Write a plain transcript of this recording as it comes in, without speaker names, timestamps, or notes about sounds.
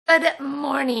Good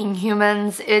morning,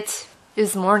 humans. It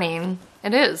is morning.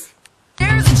 It is.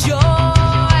 Here's a joy,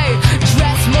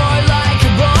 dress more like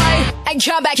a boy, and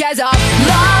come back as a line.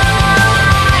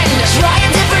 Try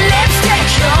a different lipstick.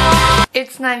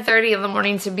 It's 9:30 in the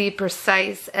morning to be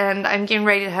precise, and I'm getting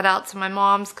ready to head out to my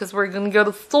mom's because we're gonna go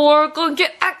to the store, go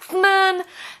get X-Men,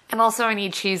 and also I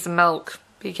need cheese and milk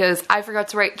because I forgot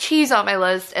to write cheese on my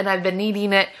list, and I've been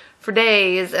needing it for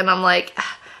days, and I'm like,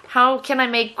 how can I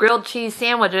make grilled cheese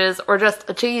sandwiches or just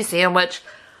a cheese sandwich?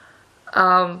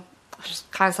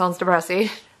 Just kind of sounds depressing,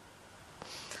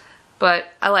 but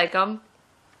I like them.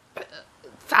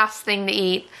 Fast thing to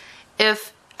eat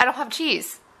if I don't have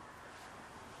cheese.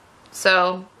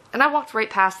 So, and I walked right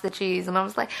past the cheese and I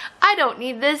was like, I don't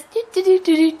need this. And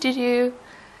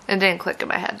it didn't click in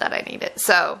my head that I need it.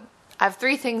 So, I have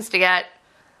 3 things to get.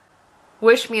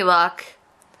 Wish me luck.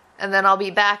 And then I'll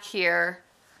be back here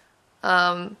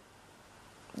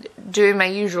doing my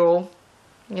usual,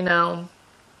 you know,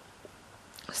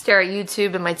 stare at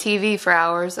YouTube and my TV for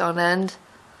hours on end.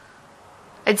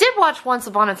 I did watch Once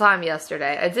Upon a Time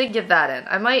yesterday. I did get that in.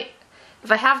 I might,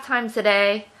 if I have time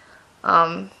today,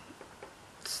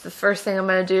 it's the first thing I'm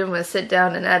going to do. I'm going to sit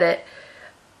down and edit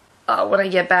when I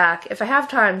get back. If I have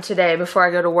time today before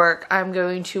I go to work, I'm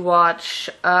going to watch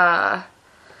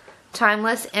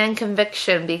Timeless and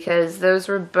Conviction because those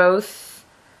were both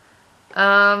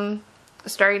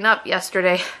starting up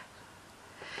yesterday.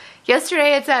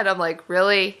 Yesterday at 10, I'm like,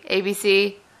 really?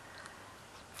 ABC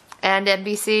and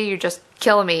NBC? You're just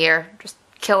killing me here. Just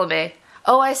killing me.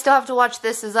 Oh, I still have to watch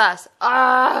This Is Us.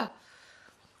 Ah!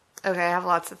 Okay, I have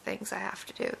lots of things I have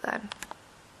to do then.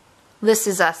 This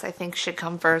Is Us, I think, should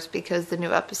come first because the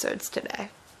new episode's today.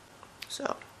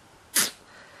 So, I'm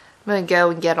gonna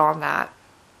go and get on that.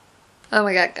 Oh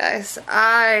my god, guys.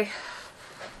 I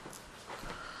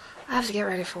have to get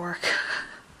ready for work.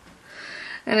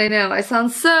 And I know, I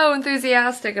sound so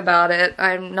enthusiastic about it.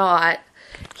 I'm not.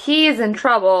 He is in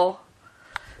trouble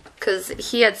because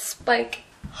he had Spike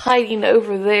hiding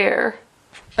over there.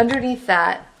 Underneath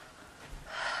that.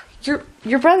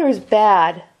 Your brother is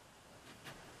bad.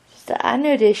 I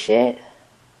know this shit.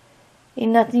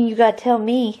 Ain't nothing you gotta tell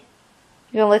me.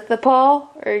 You gonna lick the paw?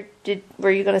 Or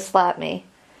were you gonna slap me?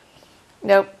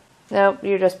 Nope. Nope,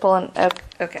 you're just pulling.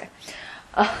 Okay.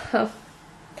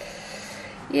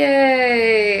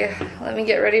 Yay! Let me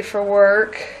get ready for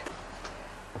work.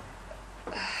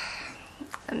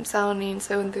 I'm sounding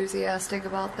so enthusiastic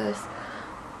about this.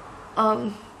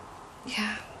 Yeah.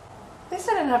 At least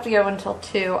I didn't have to go until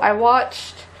 2. I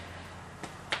watched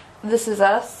This Is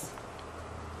Us.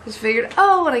 Just figured,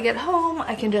 oh, when I get home,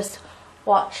 I can just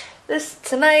watch this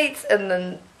tonight, and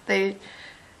then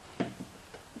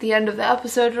the end of the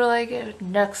episode were like,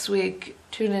 next week,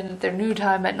 tune in at their new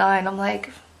time at 9. I'm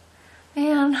like,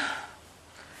 man,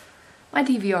 my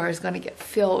DVR is gonna get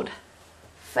filled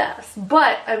fast.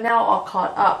 But I'm now all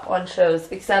caught up on shows,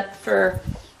 except for,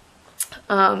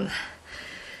 I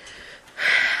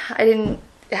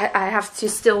have to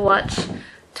still watch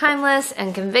Timeless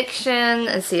and Conviction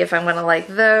and see if I'm gonna like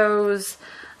those.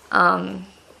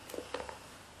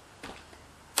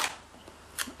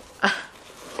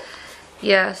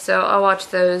 Yeah, so I'll watch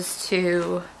those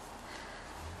 2,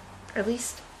 at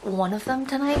least one of them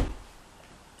tonight,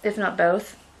 if not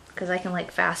both, because I can like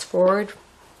fast forward.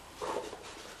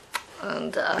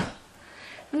 And if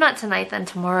not tonight, then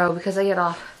tomorrow, because I get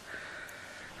off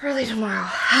early tomorrow.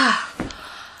 I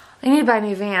need to buy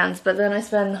new Vans, but then I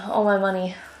spend all my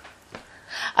money.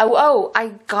 Oh,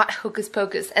 I got Hocus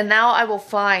Pocus, and now I will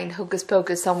find Hocus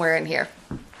Pocus somewhere in here.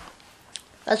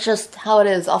 That's just how it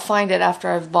is. I'll find it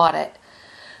after I've bought it.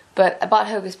 But I bought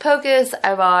Hocus Pocus.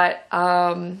 I bought,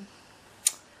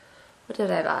 what did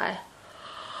I buy?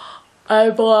 I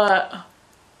bought,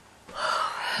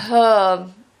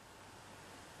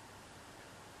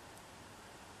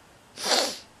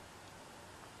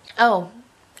 oh,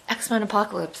 X-Men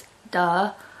Apocalypse.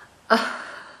 Duh.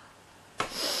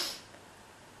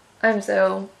 I'm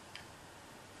so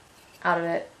out of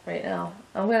it right now.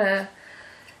 I'm gonna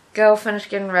go finish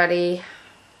getting ready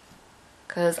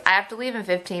because I have to leave in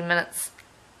 15 minutes.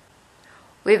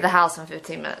 Leave the house in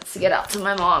 15 minutes to get out to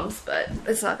my mom's, but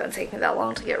it's not gonna take me that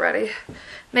long to get ready.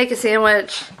 Make a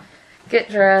sandwich, get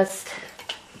dressed.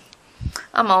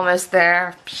 I'm almost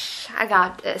there. I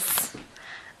got this.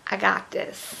 I got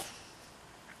this.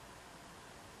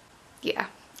 Yeah,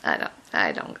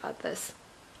 I don't got this.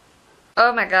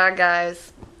 Oh my god,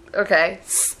 guys. Okay,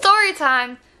 story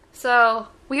time. So,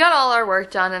 we got all our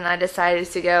work done and I decided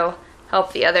to go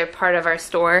help the other part of our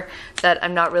store that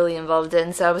I'm not really involved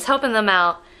in. So I was helping them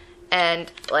out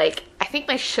and like, I think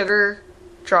my sugar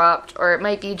dropped, or it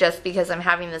might be just because I'm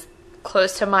having this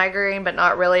close to migraine, but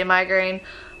not really a migraine,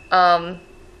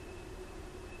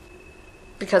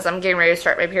 because I'm getting ready to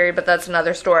start my period, but that's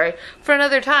another story for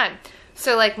another time.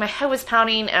 So, like, my head was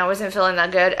pounding, and I wasn't feeling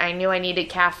that good. I knew I needed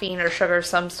caffeine or sugar of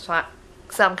some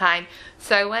kind,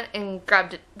 so I went and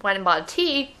bought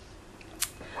tea,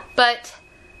 but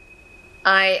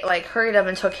I, like, hurried up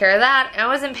and took care of that, and I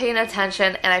wasn't paying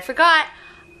attention, and I forgot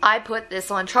I put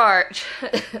this on charge.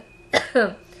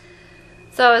 So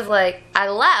I was like, I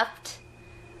left,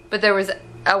 but there was a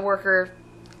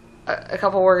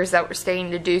couple workers that were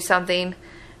staying to do something,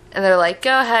 and they're like,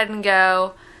 go ahead and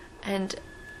go, and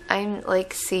I'm,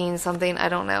 like, seeing something, I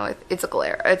don't know, it's a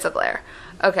glare,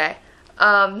 okay,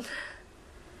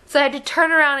 so I had to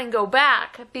turn around and go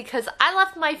back, because I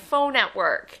left my phone at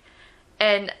work,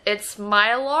 and it's my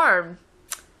alarm,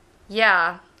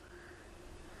 yeah,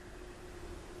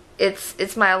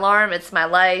 it's my alarm, it's my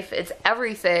life, it's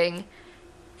everything,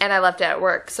 and I left it at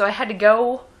work, so I had to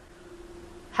go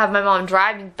have my mom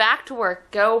drive me back to work,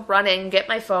 go run in, get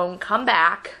my phone, come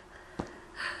back,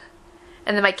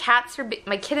 and then my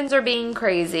kittens are being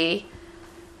crazy.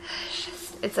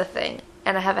 It's a thing,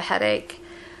 and I have a headache,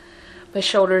 my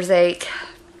shoulders ache,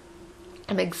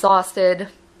 I'm exhausted,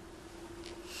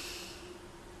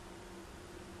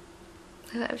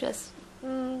 and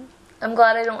I'm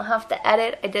glad I don't have to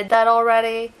edit. I did that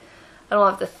already. I don't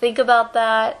have to think about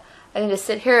that. I can just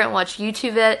sit here and watch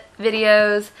YouTube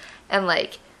videos and,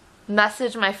 like,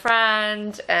 message my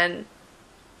friend, and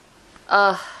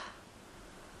I'm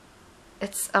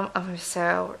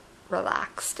so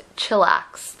relaxed.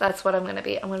 Chillaxed. That's what I'm gonna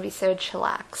be. I'm gonna be so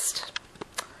chillaxed.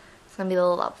 It's gonna be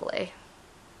lovely.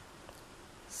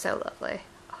 So lovely.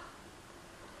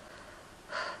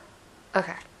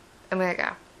 Okay. I'm gonna go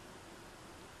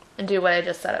and do what I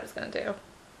just said I was gonna do.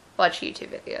 Watch YouTube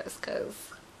videos,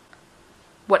 because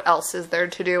what else is there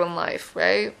to do in life,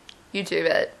 right? YouTube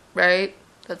it, right?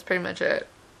 That's pretty much it.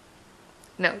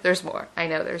 No, there's more. I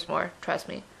know there's more. Trust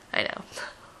me. I know.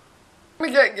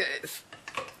 Okay, guys.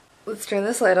 Let's turn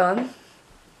this light on.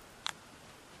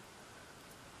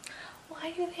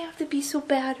 Why do they have to be so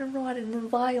bad and rotten and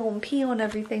vile and pee on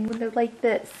everything when they're like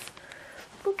this?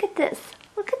 Look at this.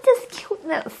 Look at this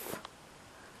cuteness.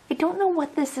 I don't know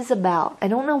what this is about. I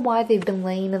don't know why they've been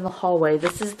laying in the hallway.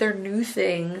 This is their new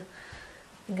thing.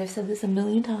 I think I've said this a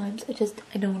million times.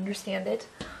 I don't understand it.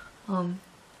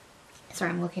 Sorry,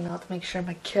 I'm looking out to make sure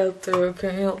my kids are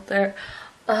okay out there.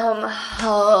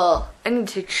 I need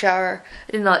to take a shower.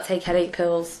 I did not take headache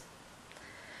pills.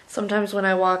 Sometimes when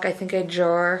I walk, I think I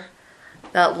jar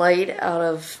that light out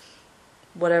of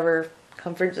whatever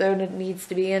comfort zone it needs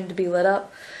to be in to be lit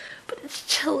up. But it's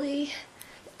chilly,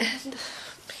 and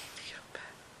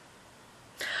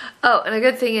oh, and a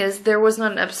good thing is there was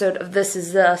not an episode of This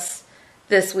Is Us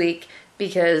this week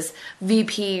because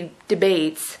VP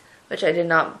debates, which I did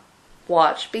not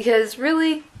watch, because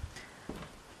really,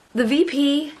 the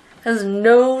VP has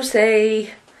no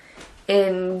say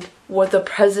in what the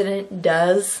president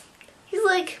does. He's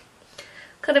like,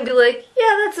 gonna be like,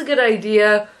 yeah, that's a good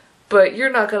idea, but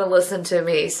you're not gonna listen to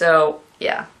me, so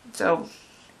yeah, so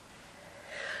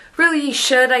really you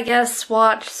should, I guess,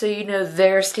 watch so you know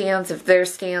their stance, if their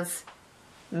stance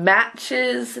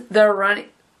matches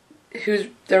who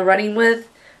they're running with,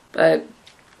 but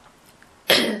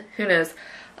who knows.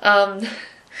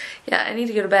 Yeah, I need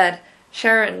to go to bed,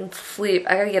 shower and sleep.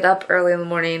 I gotta get up early in the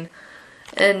morning,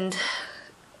 and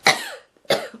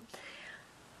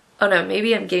oh no,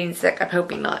 maybe I'm getting sick. I'm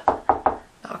hoping not.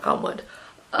 Knock on wood.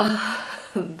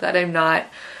 That I'm not.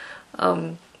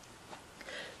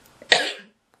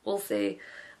 We'll see.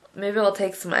 Maybe I'll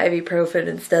take some ibuprofen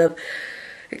instead of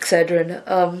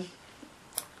Excedrin.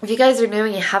 If you guys are new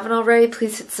and you haven't already,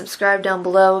 please hit subscribe down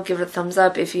below. Give it a thumbs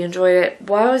up if you enjoyed it.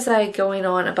 Why was I going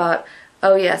on about,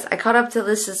 oh yes, I caught up to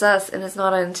This Is Us and it's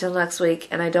not until next week,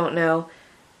 and I don't know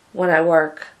when I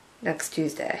work next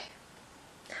Tuesday.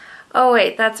 Oh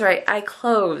wait, that's right, I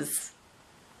close.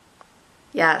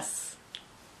 Yes.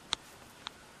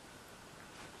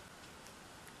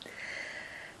 They're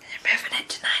moving it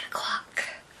to 9 o'clock.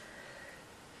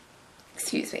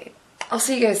 Excuse me. I'll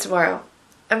see you guys tomorrow.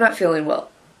 I'm not feeling well.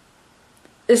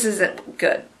 This isn't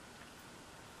good.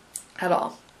 At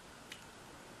all.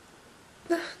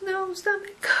 No,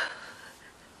 stomach.